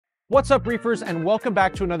What's up, reefers, and welcome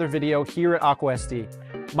back to another video here at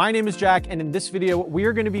AquaSD. My name is Jack, and in this video, we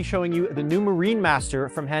are going to be showing you the new Marine Master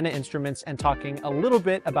from Hanna Instruments and talking a little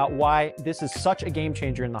bit about why this is such a game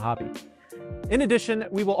changer in the hobby. In addition,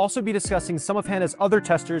 we will also be discussing some of Hanna's other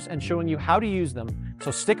testers and showing you how to use them, so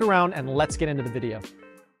stick around and let's get into the video.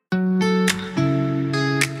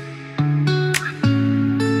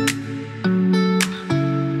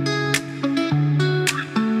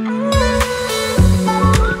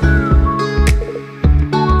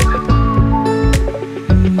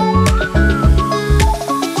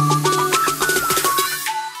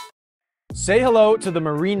 Say hello to the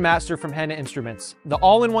Marine Master from Hanna Instruments, the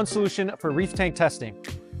all-in-one solution for reef tank testing.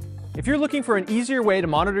 If you're looking for an easier way to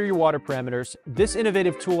monitor your water parameters, this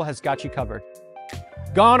innovative tool has got you covered.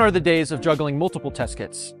 Gone are the days of juggling multiple test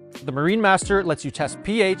kits. The Marine Master lets you test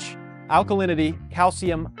pH, alkalinity,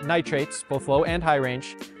 calcium, nitrates, both low and high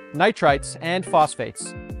range, nitrites, and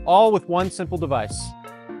phosphates, all with one simple device.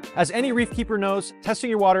 As any reef keeper knows, testing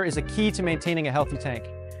your water is a key to maintaining a healthy tank.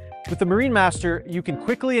 With the Marine Master, you can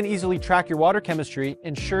quickly and easily track your water chemistry,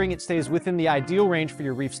 ensuring it stays within the ideal range for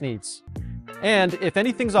your reef's needs. And if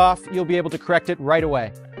anything's off, you'll be able to correct it right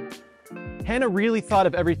away. Hanna really thought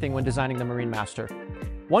of everything when designing the Marine Master.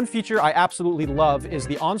 One feature I absolutely love is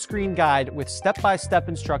the on-screen guide with step-by-step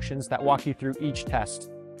instructions that walk you through each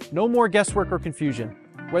test. No more guesswork or confusion.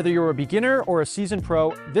 Whether you're a beginner or a seasoned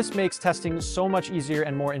pro, this makes testing so much easier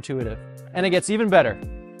and more intuitive. And it gets even better.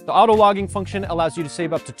 The auto-logging function allows you to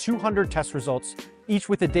save up to 200 test results, each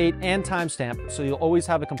with a date and timestamp, so you'll always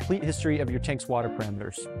have a complete history of your tank's water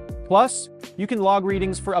parameters. Plus, you can log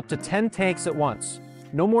readings for up to 10 tanks at once.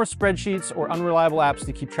 No more spreadsheets or unreliable apps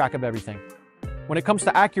to keep track of everything. When it comes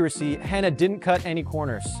to accuracy, Hanna didn't cut any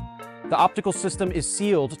corners. The optical system is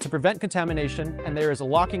sealed to prevent contamination, and there is a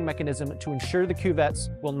locking mechanism to ensure the cuvettes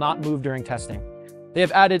will not move during testing. They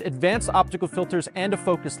have added advanced optical filters and a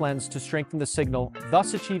focus lens to strengthen the signal,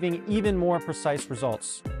 thus achieving even more precise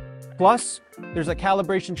results. Plus, there's a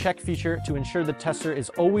calibration check feature to ensure the tester is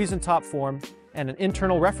always in top form, and an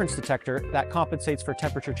internal reference detector that compensates for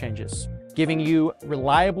temperature changes, giving you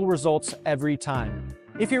reliable results every time.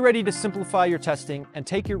 If you're ready to simplify your testing and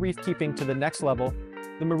take your reef keeping to the next level,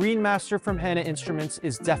 the Marine Master from Hanna Instruments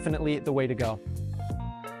is definitely the way to go.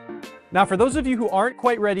 Now, for those of you who aren't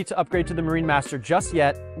quite ready to upgrade to the Marine Master just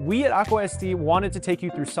yet, we at AquaSD wanted to take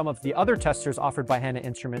you through some of the other testers offered by Hanna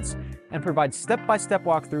Instruments and provide step-by-step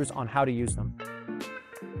walkthroughs on how to use them.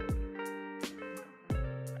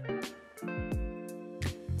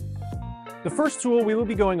 The first tool we will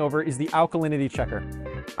be going over is the Alkalinity checker.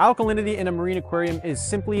 Alkalinity in a marine aquarium is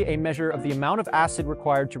simply a measure of the amount of acid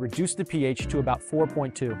required to reduce the pH to about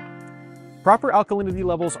 4.2. Proper alkalinity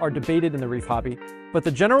levels are debated in the reef hobby, but the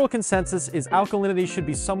general consensus is alkalinity should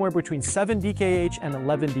be somewhere between 7 DKH and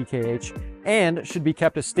 11 DKH, and should be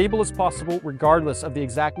kept as stable as possible regardless of the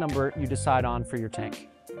exact number you decide on for your tank.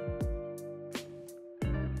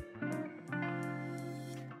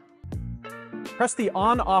 Press the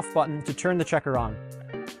on-off button to turn the checker on.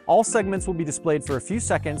 All segments will be displayed for a few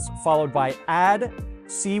seconds, followed by add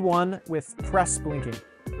C1 with press blinking.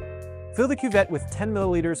 Fill the cuvette with 10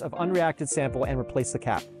 milliliters of unreacted sample and replace the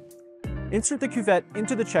cap. Insert the cuvette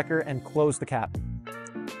into the checker and close the cap.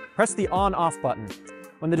 Press the on-off button.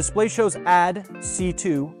 When the display shows add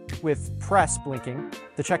C2 with press blinking,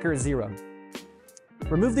 the checker is zeroed.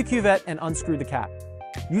 Remove the cuvette and unscrew the cap.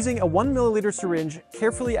 Using a 1 milliliter syringe,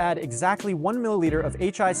 carefully add exactly 1 milliliter of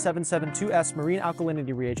HI772S marine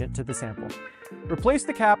alkalinity reagent to the sample. Replace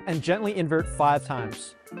the cap and gently invert 5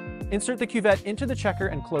 times. Insert the cuvette into the checker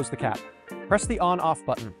and close the cap. Press the on-off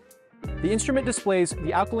button. The instrument displays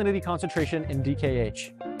the alkalinity concentration in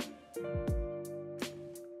DKH.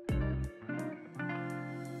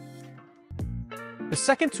 The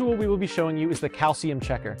second tool we will be showing you is the calcium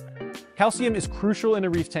checker. Calcium is crucial in a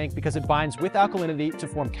reef tank because it binds with alkalinity to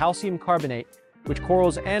form calcium carbonate, which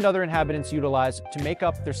corals and other inhabitants utilize to make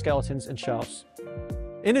up their skeletons and shells.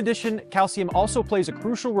 In addition, calcium also plays a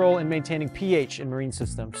crucial role in maintaining pH in marine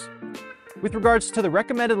systems. With regards to the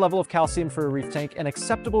recommended level of calcium for a reef tank, an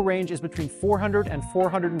acceptable range is between 400 and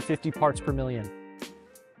 450 parts per million.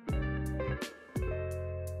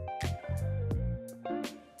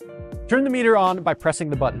 Turn the meter on by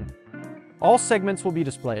pressing the button. All segments will be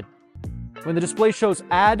displayed. When the display shows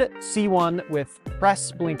add C1 with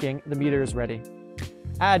press blinking, the meter is ready.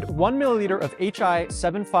 Add 1 milliliter of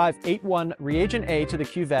HI7581 reagent A to the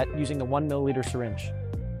cuvette using the 1 milliliter syringe.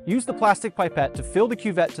 Use the plastic pipette to fill the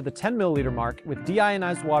cuvette to the 10 milliliter mark with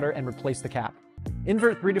deionized water and replace the cap.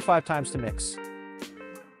 Invert 3 to 5 times to mix.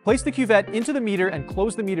 Place the cuvette into the meter and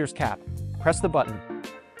close the meter's cap. Press the button.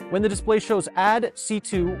 When the display shows add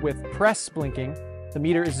C2 with press blinking, the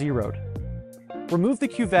meter is zeroed. Remove the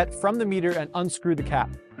cuvette from the meter and unscrew the cap.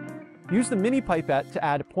 Use the mini pipette to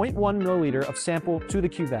add 0.1 milliliter of sample to the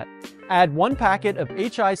cuvette. Add 1 packet of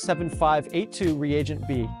HI7582 reagent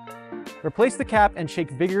B. Replace the cap and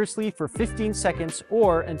shake vigorously for 15 seconds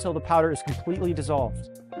or until the powder is completely dissolved.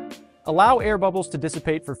 Allow air bubbles to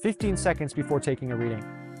dissipate for 15 seconds before taking a reading.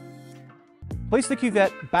 Place the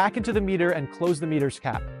cuvette back into the meter and close the meter's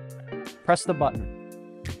cap. Press the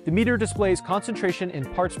button. The meter displays concentration in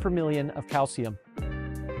parts per million of calcium.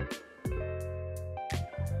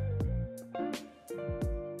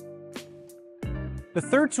 The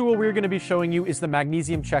third tool we're going to be showing you is the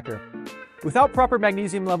magnesium checker. Without proper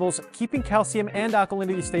magnesium levels, keeping calcium and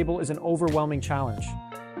alkalinity stable is an overwhelming challenge.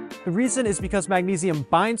 The reason is because magnesium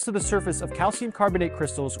binds to the surface of calcium carbonate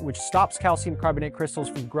crystals, which stops calcium carbonate crystals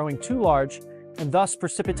from growing too large and thus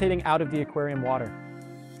precipitating out of the aquarium water.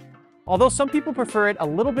 Although some people prefer it a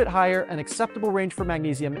little bit higher, an acceptable range for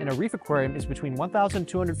magnesium in a reef aquarium is between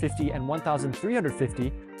 1,250 and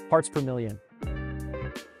 1,350 parts per million.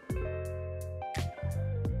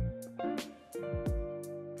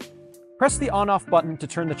 Press the on-off button to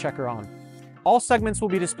turn the checker on. All segments will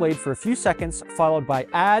be displayed for a few seconds, followed by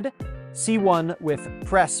add C1 with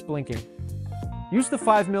press blinking. Use the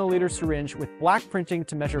 5 milliliter syringe with black printing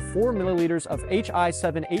to measure 4 milliliters of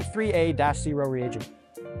HI783A-0 reagent.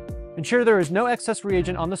 Ensure there is no excess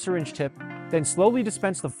reagent on the syringe tip, then slowly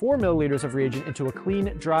dispense the 4 milliliters of reagent into a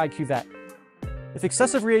clean, dry cuvette. If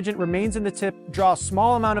excessive reagent remains in the tip, draw a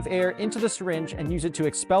small amount of air into the syringe and use it to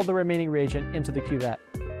expel the remaining reagent into the cuvette.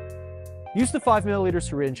 Use the 5 milliliter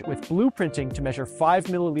syringe with blue printing to measure 5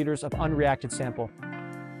 milliliters of unreacted sample.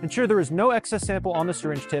 Ensure there is no excess sample on the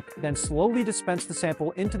syringe tip, then slowly dispense the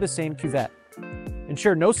sample into the same cuvette.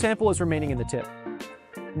 Ensure no sample is remaining in the tip.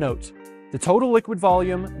 Note: the total liquid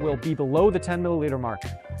volume will be below the 10 milliliter mark.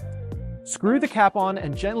 Screw the cap on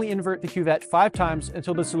and gently invert the cuvette 5 times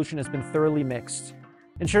until the solution has been thoroughly mixed.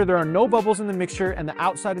 Ensure there are no bubbles in the mixture and the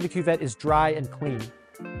outside of the cuvette is dry and clean.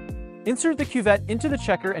 Insert the cuvette into the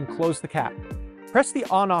checker and close the cap. Press the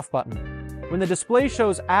on-off button. When the display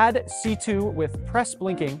shows add C2 with press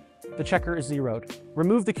blinking, the checker is zeroed.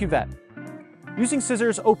 Remove the cuvette. Using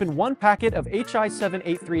scissors, open 1 packet of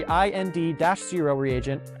HI783IND-0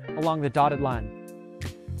 reagent along the dotted line.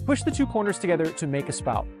 Push the 2 corners together to make a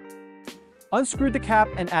spout. Unscrew the cap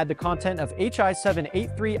and add the content of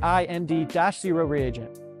HI783IND-0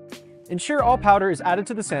 reagent. Ensure all powder is added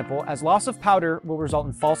to the sample, as loss of powder will result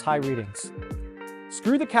in false high readings.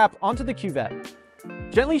 Screw the cap onto the cuvette.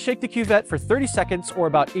 Gently shake the cuvette for 30 seconds or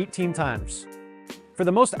about 18 times. For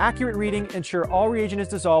the most accurate reading, ensure all reagent is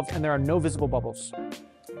dissolved and there are no visible bubbles.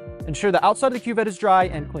 Ensure the outside of the cuvette is dry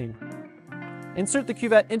and clean. Insert the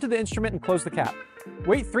cuvette into the instrument and close the cap.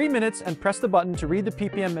 Wait 3 minutes and press the button to read the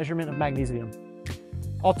ppm measurement of magnesium.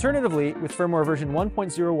 Alternatively, with firmware version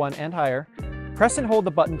 1.01 and higher, press and hold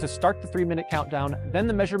the button to start the 3-minute countdown, then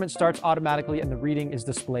the measurement starts automatically and the reading is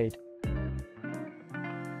displayed.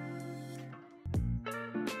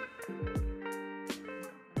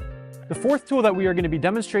 The fourth tool that we are going to be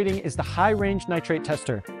demonstrating is the high-range nitrate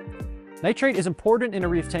tester. Nitrate is important in a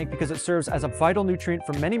reef tank because it serves as a vital nutrient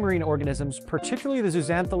for many marine organisms, particularly the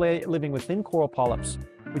zooxanthellae living within coral polyps,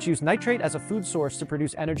 which use nitrate as a food source to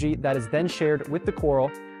produce energy that is then shared with the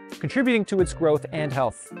coral, contributing to its growth and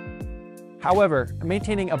health. However,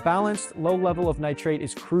 maintaining a balanced, low level of nitrate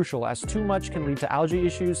is crucial, as too much can lead to algae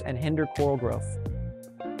issues and hinder coral growth.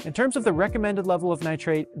 In terms of the recommended level of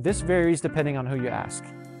nitrate, this varies depending on who you ask.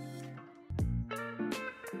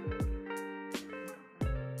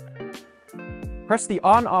 Press the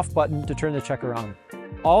on-off button to turn the checker on.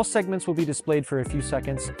 All segments will be displayed for a few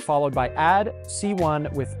seconds, followed by add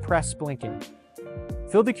C1 with press blinking.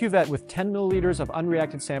 Fill the cuvette with 10 milliliters of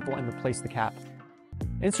unreacted sample and replace the cap.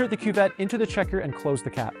 Insert the cuvette into the checker and close the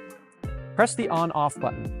cap. Press the on-off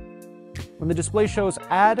button. When the display shows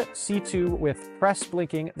add C2 with press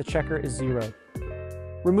blinking, the checker is zeroed.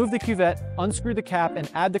 Remove the cuvette, unscrew the cap, and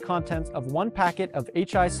add the contents of 1 packet of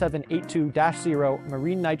HI782-0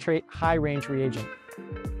 marine nitrate high-range reagent.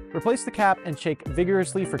 Replace the cap and shake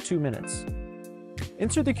vigorously for 2 minutes.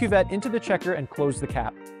 Insert the cuvette into the checker and close the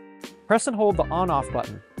cap. Press and hold the on-off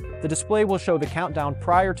button. The display will show the countdown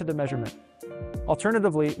prior to the measurement.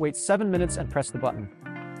 Alternatively, wait 7 minutes and press the button.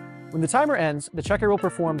 When the timer ends, the checker will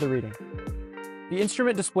perform the reading. The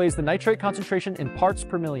instrument displays the nitrate concentration in parts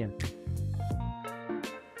per million.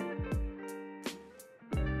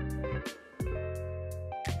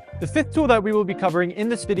 The fifth tool that we will be covering in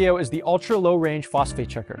this video is the ultra-low-range phosphate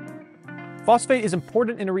checker. Phosphate is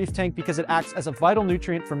important in a reef tank because it acts as a vital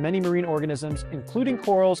nutrient for many marine organisms, including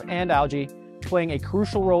corals and algae, playing a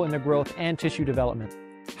crucial role in their growth and tissue development.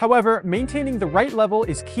 However, maintaining the right level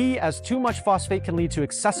is key, as too much phosphate can lead to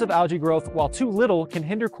excessive algae growth, while too little can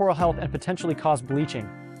hinder coral health and potentially cause bleaching.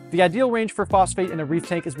 The ideal range for phosphate in a reef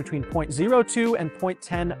tank is between 0.02 and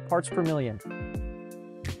 0.10 parts per million.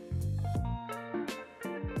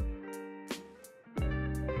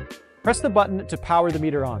 Press the button to power the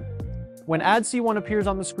meter on. When Add C1 appears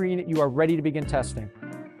on the screen, you are ready to begin testing.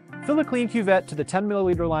 Fill a clean cuvette to the 10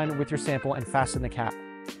 milliliter line with your sample and fasten the cap.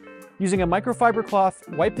 Using a microfiber cloth,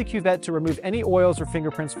 wipe the cuvette to remove any oils or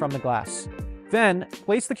fingerprints from the glass. Then,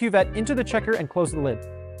 place the cuvette into the checker and close the lid.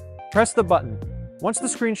 Press the button. Once the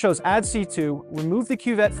screen shows Add C2, remove the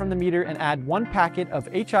cuvette from the meter and add 1 packet of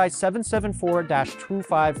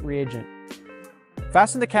HI774-25 reagent.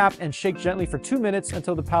 Fasten the cap and shake gently for 2 minutes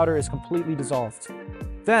until the powder is completely dissolved.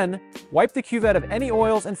 Then, wipe the cuvette of any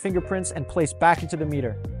oils and fingerprints and place back into the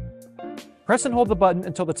meter. Press and hold the button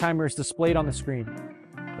until the timer is displayed on the screen.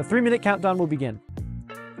 The 3-minute countdown will begin.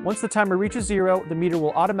 Once the timer reaches 0, the meter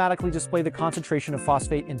will automatically display the concentration of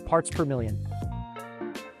phosphate in parts per million.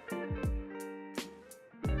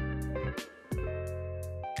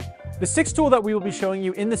 The sixth tool that we will be showing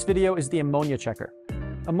you in this video is the ammonia checker.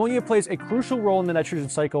 Ammonia plays a crucial role in the nitrogen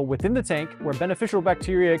cycle within the tank, where beneficial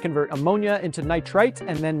bacteria convert ammonia into nitrite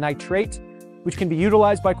and then nitrate, which can be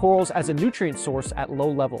utilized by corals as a nutrient source at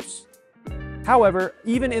low levels. However,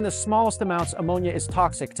 even in the smallest amounts, ammonia is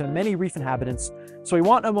toxic to many reef inhabitants, so we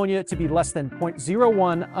want ammonia to be less than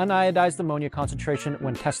 0.01 uniodized ammonia concentration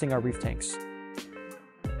when testing our reef tanks.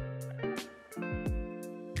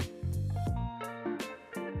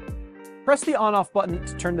 Press the on-off button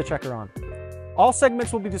to turn the checker on. All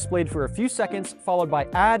segments will be displayed for a few seconds, followed by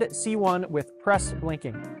Add C1 with press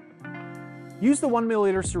blinking. Use the 1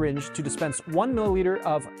 milliliter syringe to dispense 1 milliliter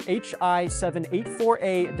of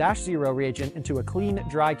HI784A-0 reagent into a clean,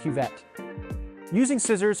 dry cuvette. Using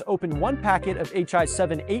scissors, open 1 packet of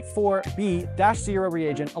HI784B-0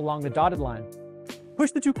 reagent along the dotted line.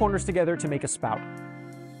 Push the 2 corners together to make a spout.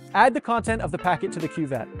 Add the content of the packet to the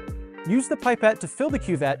cuvette. Use the pipette to fill the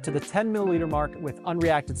cuvette to the 10 milliliter mark with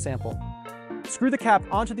unreacted sample. Screw the cap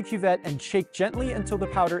onto the cuvette and shake gently until the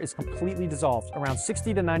powder is completely dissolved, around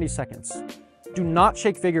 60 to 90 seconds. Do not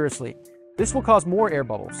shake vigorously. This will cause more air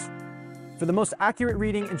bubbles. For the most accurate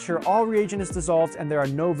reading, ensure all reagent is dissolved and there are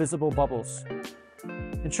no visible bubbles.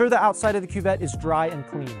 Ensure the outside of the cuvette is dry and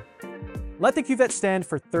clean. Let the cuvette stand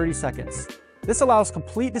for 30 seconds. This allows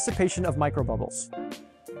complete dissipation of microbubbles.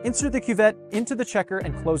 Insert the cuvette into the checker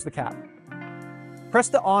and close the cap. Press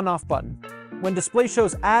the on-off button. When display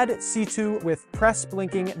shows Add C2 with press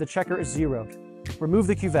blinking, the checker is zeroed. Remove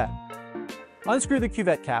the cuvette. Unscrew the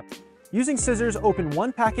cuvette cap. Using scissors, open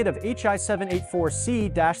 1 packet of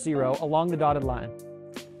HI784C-0 along the dotted line.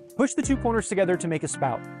 Push the 2 corners together to make a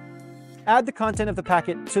spout. Add the content of the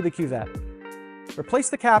packet to the cuvette. Replace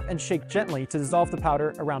the cap and shake gently to dissolve the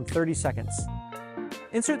powder, around 30 seconds.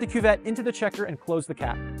 Insert the cuvette into the checker and close the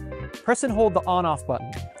cap. Press and hold the on-off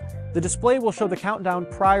button. The display will show the countdown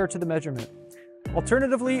prior to the measurement.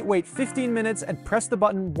 Alternatively, wait 15 minutes and press the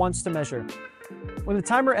button once to measure. When the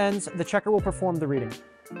timer ends, the checker will perform the reading.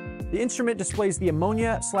 The instrument displays the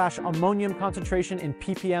ammonia/ammonium concentration in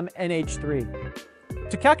ppm NH3.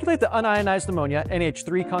 To calculate the unionized ammonia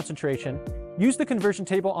NH3 concentration, use the conversion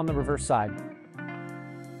table on the reverse side.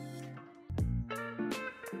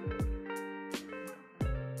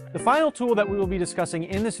 The final tool that we will be discussing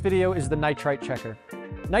in this video is the nitrite checker.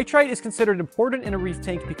 Nitrite is considered important in a reef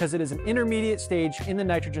tank because it is an intermediate stage in the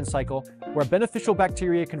nitrogen cycle where beneficial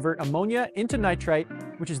bacteria convert ammonia into nitrite,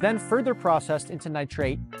 which is then further processed into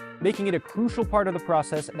nitrate, making it a crucial part of the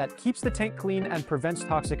process that keeps the tank clean and prevents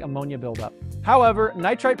toxic ammonia buildup. However,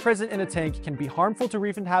 nitrite present in a tank can be harmful to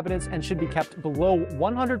reef inhabitants and should be kept below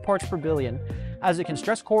 100 parts per billion, as it can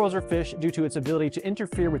stress corals or fish due to its ability to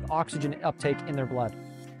interfere with oxygen uptake in their blood.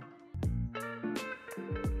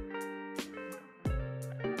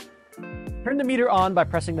 Turn the meter on by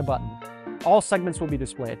pressing the button. All segments will be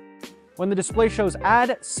displayed. When the display shows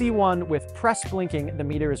Add C1 with press blinking, the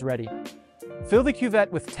meter is ready. Fill the cuvette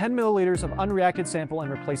with 10 milliliters of unreacted sample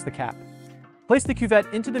and replace the cap. Place the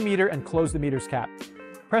cuvette into the meter and close the meter's cap.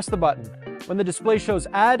 Press the button. When the display shows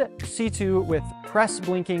Add C2 with press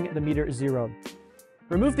blinking, the meter is zeroed.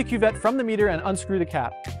 Remove the cuvette from the meter and unscrew the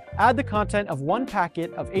cap. Add the content of 1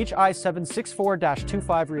 packet of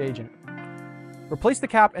HI764-25 reagent. Replace the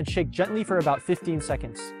cap and shake gently for about 15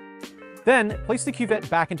 seconds. Then, place the cuvette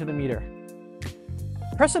back into the meter.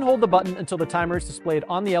 Press and hold the button until the timer is displayed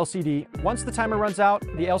on the LCD. Once the timer runs out,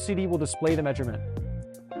 the LCD will display the measurement.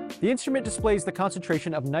 The instrument displays the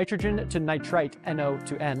concentration of nitrogen to nitrite, NO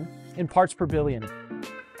to N, in parts per billion.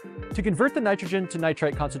 To convert the nitrogen to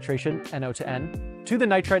nitrite concentration, NO to N, to the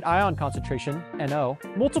nitrite ion concentration, NO,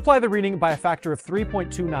 multiply the reading by a factor of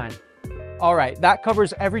 3.29. Alright, that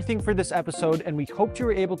covers everything for this episode, and we hoped you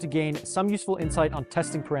were able to gain some useful insight on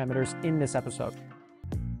testing parameters in this episode.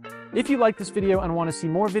 If you like this video and want to see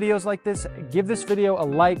more videos like this, give this video a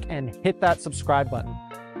like and hit that subscribe button.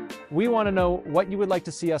 We want to know what you would like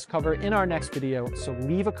to see us cover in our next video, so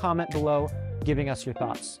leave a comment below giving us your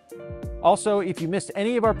thoughts. Also, if you missed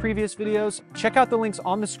any of our previous videos, check out the links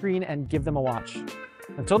on the screen and give them a watch.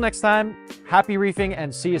 Until next time, happy reefing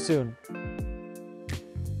and see you soon.